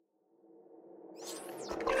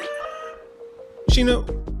Sheena,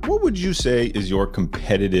 what would you say is your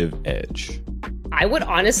competitive edge? I would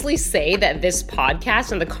honestly say that this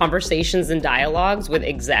podcast and the conversations and dialogues with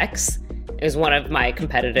execs is one of my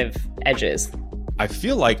competitive edges. I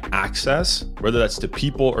feel like access, whether that's to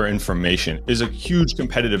people or information, is a huge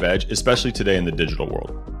competitive edge, especially today in the digital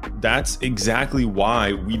world. That's exactly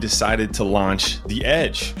why we decided to launch The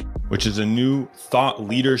Edge, which is a new thought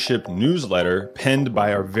leadership newsletter penned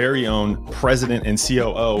by our very own president and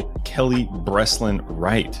COO, Kelly Breslin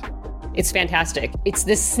Wright. It's fantastic. It's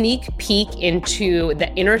this sneak peek into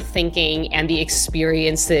the inner thinking and the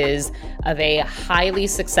experiences of a highly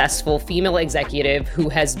successful female executive who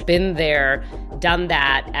has been there, done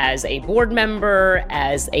that as a board member,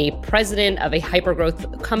 as a president of a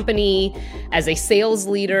hypergrowth company, as a sales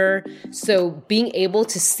leader. So being able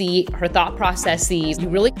to see her thought processes, you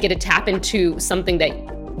really get to tap into something that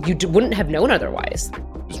you wouldn't have known otherwise.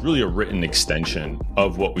 It's really a written extension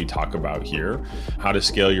of what we talk about here, how to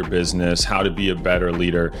scale your business, how to be a better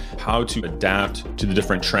leader, how to adapt to the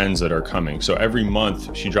different trends that are coming. So every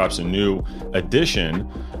month she drops a new edition.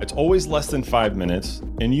 It's always less than 5 minutes.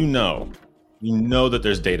 And you know that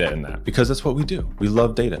there's data in that because that's what we do. We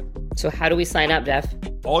love data. So how do we sign up, Jeff?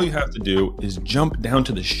 All you have to do is jump down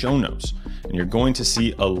to the show notes and you're going to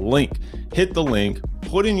see a link. Hit the link,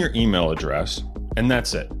 put in your email address, and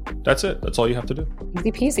that's it. That's it. That's all you have to do.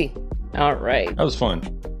 Easy peasy. All right. That was fun.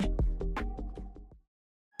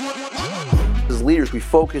 As leaders, we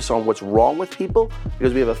focus on what's wrong with people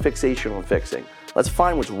because we have a fixation on fixing. Let's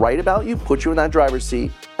find what's right about you, put you in that driver's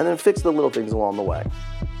seat, and then fix the little things along the way.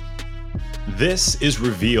 This is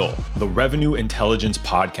Reveal, the Revenue Intelligence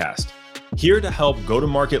Podcast. Here to help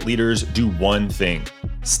go-to-market leaders do one thing: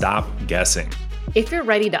 stop guessing. If you're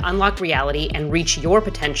ready to unlock reality and reach your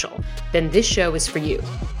potential, then this show is for you.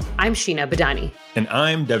 I'm Sheena Badani. And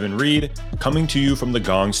I'm Devin Reed, coming to you from the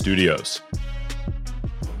Gong Studios.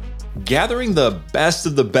 Gathering the best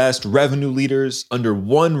of the best revenue leaders under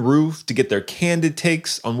one roof to get their candid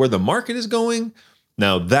takes on where the market is going,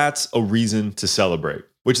 now that's a reason to celebrate,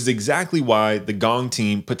 which is exactly why the Gong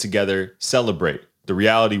team put together Celebrate, the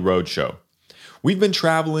reality roadshow. We've been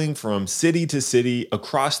traveling from city to city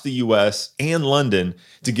across the US and London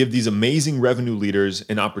to give these amazing revenue leaders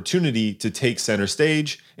an opportunity to take center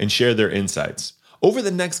stage and share their insights. Over the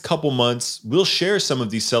next couple months, we'll share some of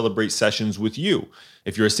these Celebrate sessions with you.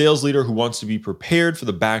 If you're a sales leader who wants to be prepared for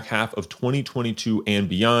the back half of 2022 and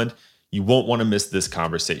beyond, you won't want to miss this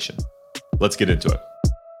conversation. Let's get into it.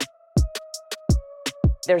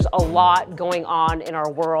 There's a lot going on in our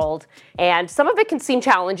world, and some of it can seem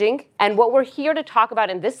challenging. And what we're here to talk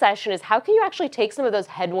about in this session is how can you actually take some of those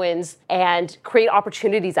headwinds and create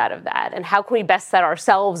opportunities out of that? And how can we best set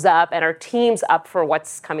ourselves up and our teams up for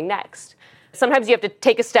what's coming next? Sometimes you have to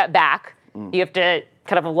take a step back. You have to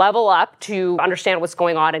kind of level up to understand what's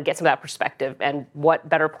going on and get some of that perspective. And what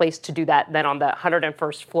better place to do that than on the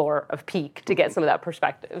 101st floor of Peak to get some of that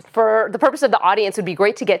perspective. For the purpose of the audience, it would be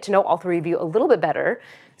great to get to know all three of you a little bit better.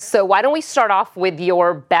 So why don't we start off with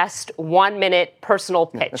your best 1-minute personal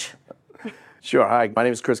pitch? Sure. Hi, my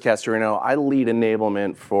name is Chris Castorino. I lead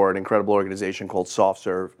enablement for an incredible organization called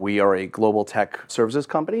SoftServe. We are a global tech services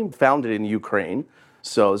company founded in Ukraine.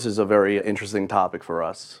 So this is a very interesting topic for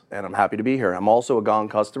us, and I'm happy to be here. I'm also a Gong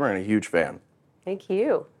customer and a huge fan. Thank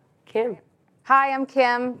you. Kim. Hi, I'm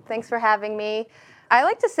Kim. Thanks for having me. I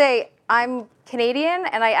like to say I'm Canadian,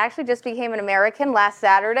 and I actually just became an American last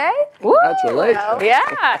Saturday. Woo! Congratulations.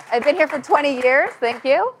 Yeah. I've been here for 20 years. Thank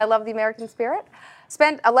you. I love the American spirit.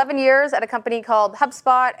 Spent 11 years at a company called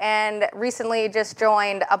HubSpot, and recently just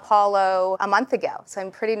joined Apollo a month ago. So I'm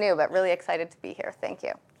pretty new, but really excited to be here. Thank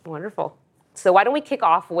you. Wonderful. So why don't we kick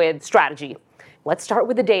off with strategy? Let's start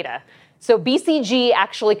with the data. So BCG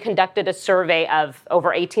actually conducted a survey of over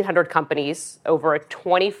 1,800 companies over a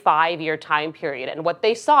 25-year time period. And what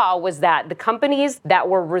they saw was that the companies that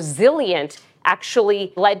were resilient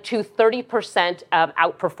actually led to 30%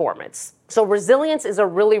 outperformance. So resilience is a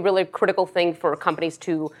really, really critical thing for companies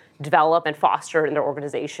to develop and foster in their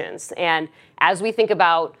organizations. And as we think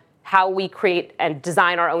about how we create and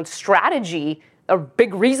design our own strategy, a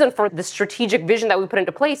big reason for the strategic vision that we put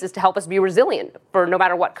into place is to help us be resilient for no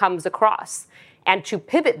matter what comes across and to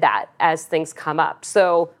pivot that as things come up.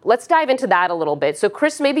 So let's dive into that a little bit. So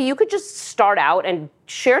Chris, maybe you could just start out and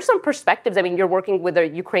share some perspectives. I mean, you're working with a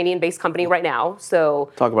Ukrainian-based company right now,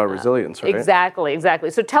 so Talk about resilience, right? Exactly.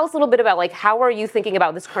 So tell us a little bit about like how are you thinking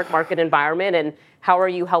about this current market environment, and how are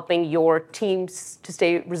you helping your teams to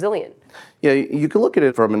stay resilient? Yeah, you can look at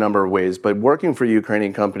it from a number of ways, but working for a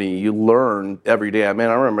Ukrainian company, you learn every day. I mean,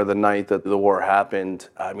 I remember the night that the war happened.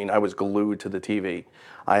 I mean, I was glued to the TV.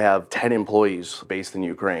 I have 10 employees based in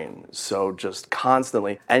Ukraine, so just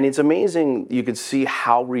constantly. And it's amazing, you can see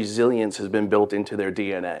how resilience has been built into their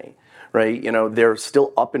DNA, right? You know, they're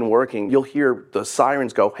still up and working. You'll hear the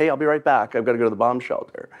sirens go, hey, I'll be right back. I've got to go to the bomb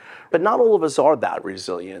shelter. But not all of us are that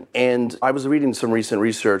resilient. And I was reading some recent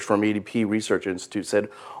research from ADP Research Institute said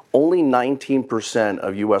only 19%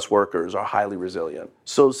 of US workers are highly resilient.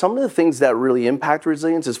 So some of the things that really impact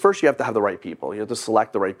resilience is first you have to have the right people. You have to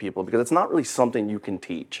select the right people because it's not really something you can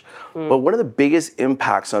teach. But one of the biggest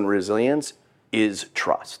impacts on resilience is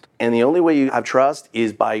trust. And the only way you have trust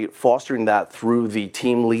is by fostering that through the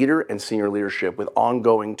team leader and senior leadership with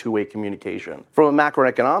ongoing two-way communication. From a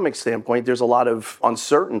macroeconomic standpoint, there's a lot of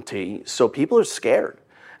uncertainty, so people are scared.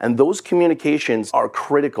 And those communications are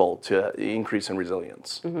critical to increase in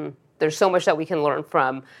resilience. There's so much that we can learn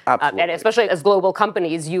from. Absolutely. And especially as global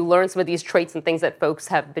companies, you learn some of these traits and things that folks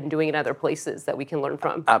have been doing in other places that we can learn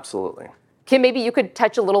from. Absolutely. Kim, maybe you could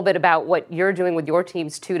touch a little bit about what you're doing with your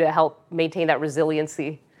teams too to help maintain that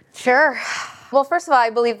resiliency. Sure. Well, first of all, I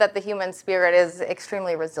believe that the human spirit is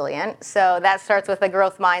extremely resilient. So that starts with a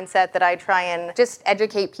growth mindset that I try and just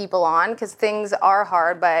educate people on because things are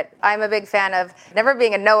hard, but I'm a big fan of never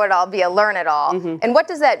being a know-it-all, be a learn-it-all. And what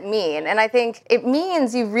does that mean? And I think it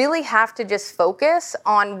means you really have to just focus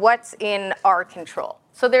on what's in our control.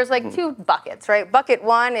 So there's like two buckets, right? Bucket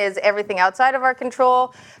one is everything outside of our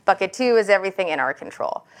control. Bucket two is everything in our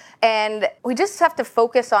control. And we just have to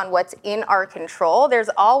focus on what's in our control. There's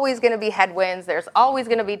always going to be headwinds. There's always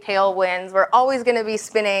going to be tailwinds. We're always going to be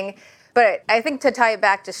spinning. But I think to tie it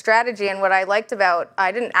back to strategy and what I liked about,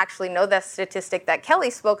 I didn't actually know that statistic that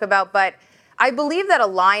Kelly spoke about, but I believe that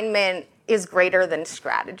alignment is greater than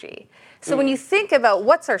strategy. So when you think about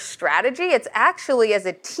what's our strategy, it's actually as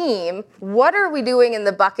a team, what are we doing in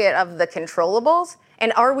the bucket of the controllables?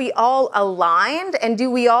 And are we all aligned? And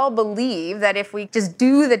do we all believe that if we just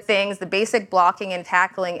do the things, the basic blocking and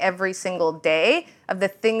tackling every single day of the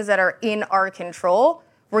things that are in our control,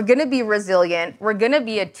 we're going to be resilient, we're going to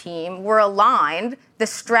be a team, we're aligned. The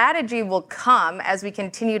strategy will come as we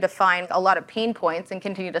continue to find a lot of pain points and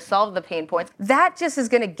continue to solve the pain points. That just is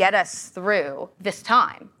going to get us through this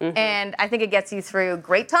time. And I think it gets you through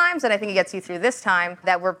great times, and I think it gets you through this time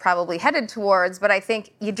that we're probably headed towards, but I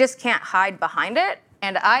think you just can't hide behind it.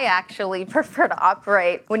 And I actually prefer to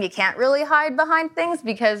operate when you can't really hide behind things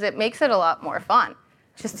because it makes it a lot more fun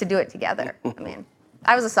just to do it together. I mean,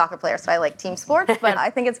 I was a soccer player, so I like team sports, but I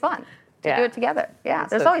think it's fun to do it together. Yeah,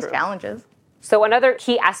 there's always challenges. So another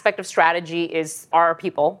key aspect of strategy is our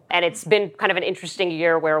people. And it's been kind of an interesting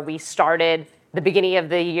year where we started the beginning of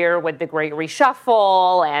the year with the great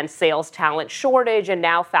reshuffle and sales talent shortage. And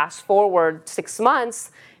now fast forward 6 months,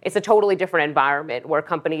 it's a totally different environment where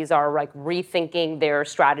companies are like rethinking their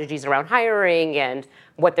strategies around hiring and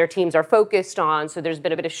what their teams are focused on. So there's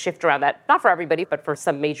been a bit of shift around that, not for everybody, but for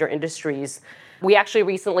some major industries. We actually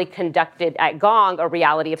recently conducted at Gong a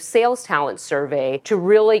reality of sales talent survey to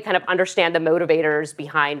really kind of understand the motivators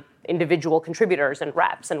behind individual contributors and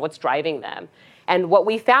reps and what's driving them. And what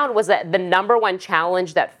we found was that the number one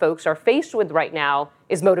challenge that folks are faced with right now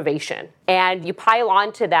is motivation. And you pile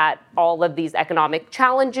on to that all of these economic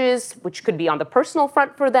challenges, which could be on the personal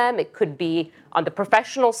front for them, it could be on the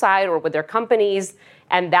professional side or with their companies,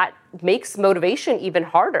 and that makes motivation even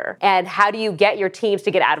harder. And how do you get your teams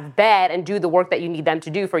to get out of bed and do the work that you need them to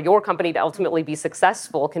do for your company to ultimately be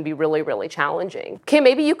successful can be really, really challenging. Kim,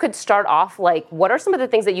 maybe you could start off like, what are some of the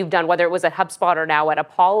things that you've done, whether it was at HubSpot or now at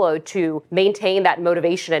Apollo, to maintain that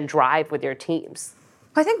motivation and drive with your teams?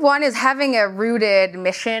 I think one is having a rooted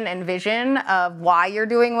mission and vision of why you're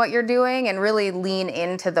doing what you're doing and really lean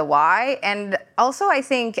into the why. And also I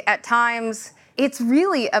think at times it's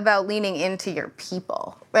really about leaning into your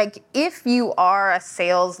people. Like if you are a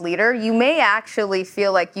sales leader, you may actually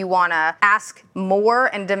feel like you want to ask more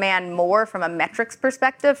and demand more from a metrics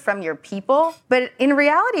perspective from your people. But in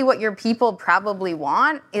reality, what your people probably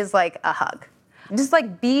want is like a hug. Just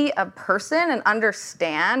like be a person and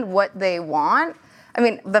understand what they want. I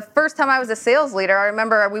mean, the first time I was a sales leader, I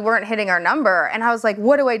remember we weren't hitting our number, and I was like,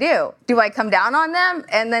 what do I do? Do I come down on them?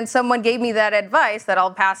 And then someone gave me that advice that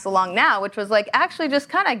I'll pass along now, which was like, actually just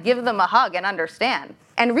kind of give them a hug and understand.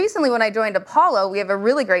 And recently when I joined Apollo, we have a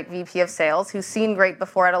really great VP of sales who's seen great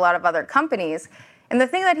before at a lot of other companies. And the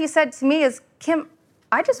thing that he said to me is, Kim,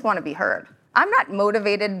 I just want to be heard. I'm not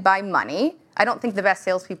motivated by money. I don't think the best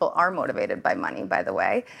salespeople are motivated by money, by the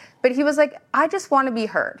way. But he was like, I just want to be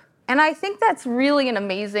heard. And I think that's really an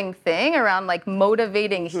amazing thing around like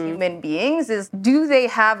motivating human beings is, do they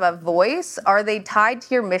have a voice? Are they tied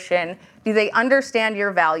to your mission? Do they understand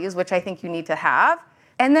your values, which I think you need to have?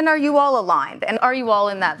 And then are you all aligned? And are you all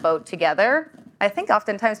in that boat together? I think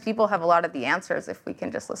oftentimes people have a lot of the answers if we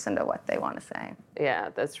can just listen to what they want to say. Yeah,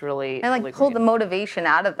 that's really, And like really pull great. the motivation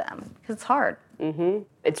out of them, because it's hard.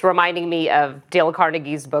 It's reminding me of Dale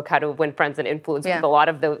Carnegie's book, How to Win Friends and Influence Yeah. People. A lot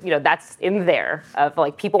of the, that's in there of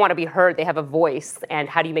like people want to be heard, they have a voice, and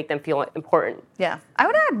how do you make them feel important? Yeah. I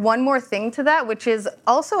would add one more thing to that, which is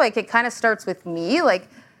also like it kind of starts with me. Like,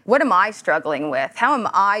 what am I struggling with? How am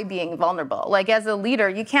I being vulnerable? Like, as a leader,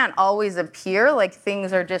 you can't always appear like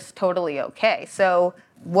things are just totally okay. So,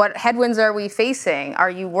 what headwinds are we facing? Are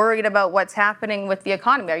you worried about what's happening with the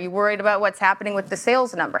economy? Are you worried about what's happening with the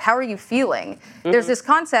sales number? How are you feeling? There's this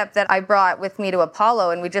concept that I brought with me to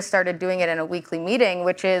Apollo, and we just started doing it in a weekly meeting,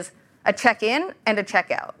 which is a check-in and a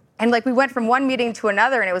check-out. And like we went from one meeting to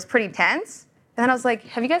another, and it was pretty tense. And then I was like,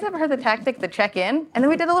 have you guys ever heard the tactic, the check-in? And then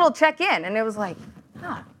we did a little check-in, and it was like,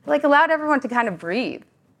 like allowed everyone to kind of breathe.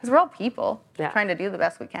 Because we're all people trying to do the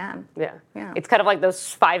best we can. Yeah. Yeah. It's kind of like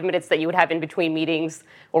those 5 minutes that you would have in between meetings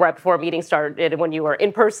or right before a meeting started when you were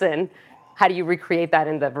in person. How do you recreate that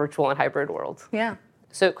in the virtual and hybrid world? Yeah.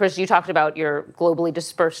 So, Chris, you talked about your globally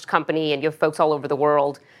dispersed company and you have folks all over the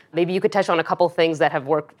world. Maybe you could touch on a couple things that have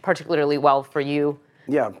worked particularly well for you.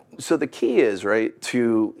 Yeah. So the key is, right,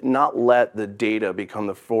 to not let the data become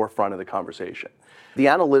the forefront of the conversation. The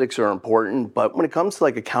analytics are important, but when it comes to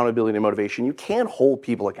like accountability and motivation, you can't hold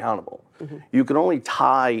people accountable. You can only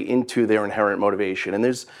tie into their inherent motivation. And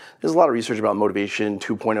there's a lot of research about motivation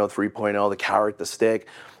 2.0, 3.0, the carrot, the stick.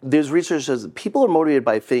 There's research that says people are motivated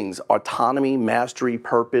by things: autonomy, mastery,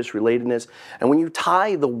 purpose, relatedness. And when you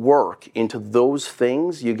tie the work into those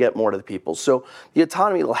things, you get more to the people. So the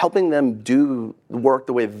autonomy, helping them do work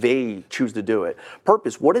the way they choose to do it.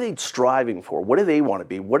 Purpose, what are they striving for? What do they want to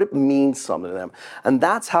be? What it means something to them? And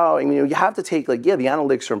that's how, you have to take, the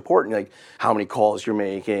analytics are important, like how many calls you're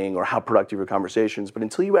making or how productive your conversations, but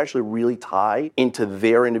until you actually really tie into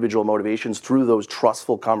their individual motivations through those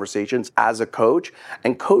trustful conversations as a coach,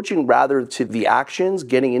 and coaching rather to the actions,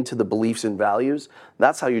 getting into the beliefs and values,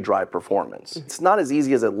 that's how you drive performance. It's not as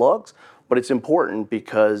easy as it looks, but it's important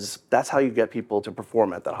because that's how you get people to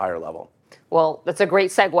perform at that higher level. Well, that's a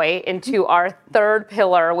great segue into our third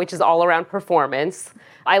pillar, which is all around performance.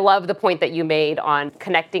 I love the point that you made on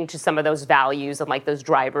connecting to some of those values and like those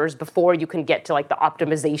drivers before you can get to like the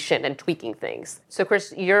optimization and tweaking things. So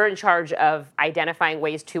Chris, you're in charge of identifying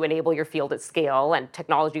ways to enable your field at scale, and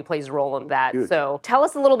technology plays a role in that. Huge. So tell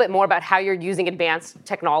us a little bit more about how you're using advanced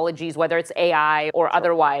technologies, whether it's AI or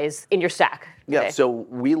otherwise, in your stack. Yeah, today. so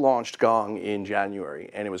we launched Gong in January,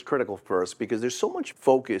 and it was critical for us because there's so much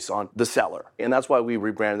focus on the seller. And that's why we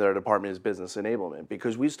rebranded our department as Business Enablement,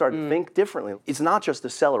 because we started to think differently. It's not just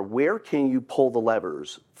the seller. Where can you pull the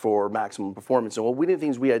levers for maximum performance? And one of the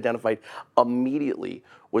things we identified immediately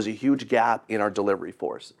was a huge gap in our delivery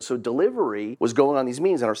force. So delivery was going on these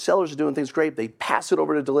meetings, and our sellers are doing things great. They pass it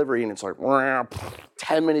over to delivery, and it's like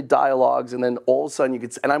 10-minute dialogues, and then all of a sudden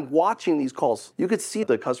and I'm watching these calls. You could see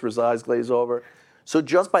the customer's eyes glaze over. So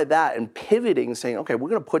just by that and pivoting, saying, okay, we're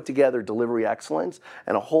going to put together delivery excellence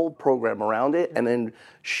and a whole program around it, and then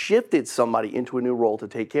shifted somebody into a new role to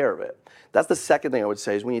take care of it. That's the second thing I would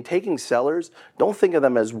say is when you're taking sellers, don't think of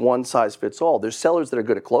them as one size fits all. There's sellers that are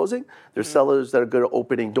good at closing. There's sellers that are good at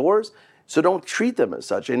opening doors. So don't treat them as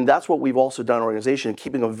such. And that's what we've also done in our organization,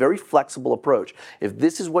 keeping a very flexible approach. If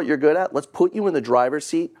this is what you're good at, let's put you in the driver's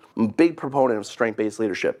seat. I'm a big proponent of strength-based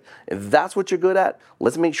leadership. If that's what you're good at,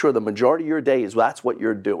 let's make sure the majority of your day is that's what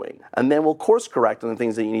you're doing. And then we'll course correct on the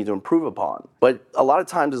things that you need to improve upon. But a lot of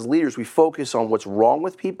times as leaders, we focus on what's wrong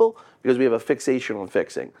with people because we have a fixation on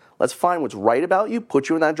fixing. Let's find what's right about you, put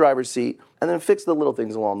you in that driver's seat, and then fix the little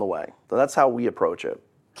things along the way. So that's how we approach it.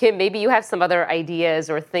 Kim, maybe you have some other ideas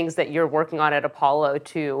or things that you're working on at Apollo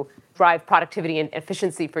to drive productivity and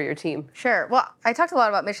efficiency for your team. Sure. Well, I talked a lot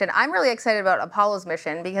about mission. I'm really excited about Apollo's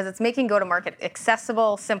mission because it's making go-to-market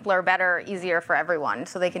accessible, simpler, better, easier for everyone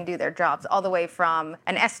so they can do their jobs, all the way from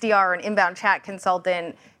an SDR, an inbound chat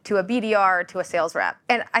consultant, to a BDR, to a sales rep.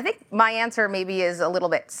 And I think my answer maybe is a little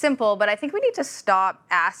bit simple, but I think we need to stop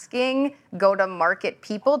asking go-to-market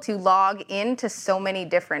people to log into so many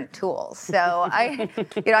different tools. So I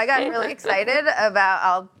got really excited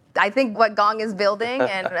about I think what Gong is building,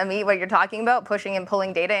 and Amit, what you're talking about, pushing and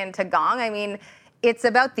pulling data into Gong. I mean, it's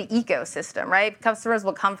about the ecosystem, right? Customers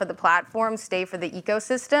will come for the platform, stay for the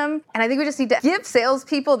ecosystem. And I think we just need to give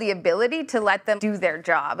salespeople the ability to let them do their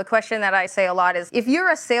job. A question that I say a lot is, if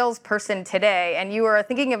you're a salesperson today and you are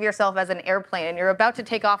thinking of yourself as an airplane and you're about to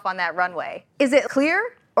take off on that runway, is it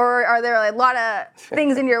clear? Or are there a lot of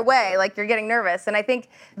things in your way, like you're getting nervous? And I think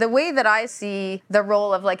the way that I see the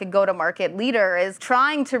role of like a go-to-market leader is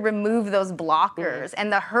trying to remove those blockers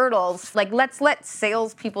and the hurdles. Like, let's let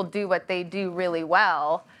salespeople do what they do really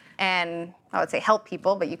well. And I would say help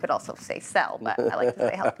people, but you could also say sell, but I like to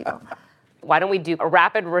say help people. Why don't we do a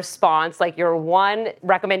rapid response, like your one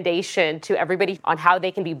recommendation to everybody on how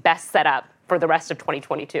they can be best set up for the rest of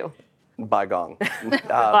 2022? Buy Gong.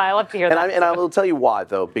 I love to hear that. And I will tell you why,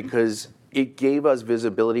 though, because it gave us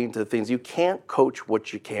visibility into things. You can't coach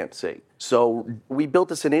what you can't see. So we built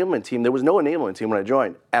this enablement team. There was no enablement team when I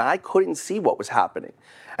joined, and I couldn't see what was happening.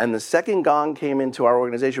 And the second Gong came into our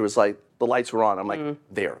organization, it was like the lights were on. I'm like,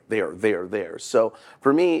 there. So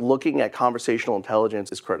for me, looking at conversational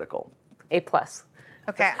intelligence is critical. A+.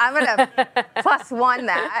 Okay, I'm going to +1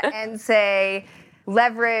 that and say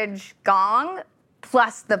leverage Gong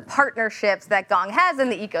plus the partnerships that Gong has in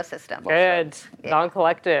the ecosystem. Good. Yeah. Gong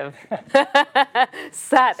Collective.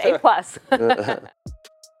 Set. A+.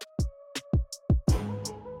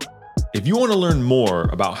 If you want to learn more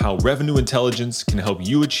about how revenue intelligence can help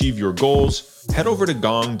you achieve your goals, head over to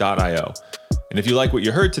gong.io. And if you like what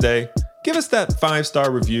you heard today, give us that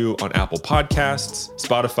 5-star review on Apple Podcasts,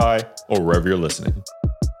 Spotify, or wherever you're listening.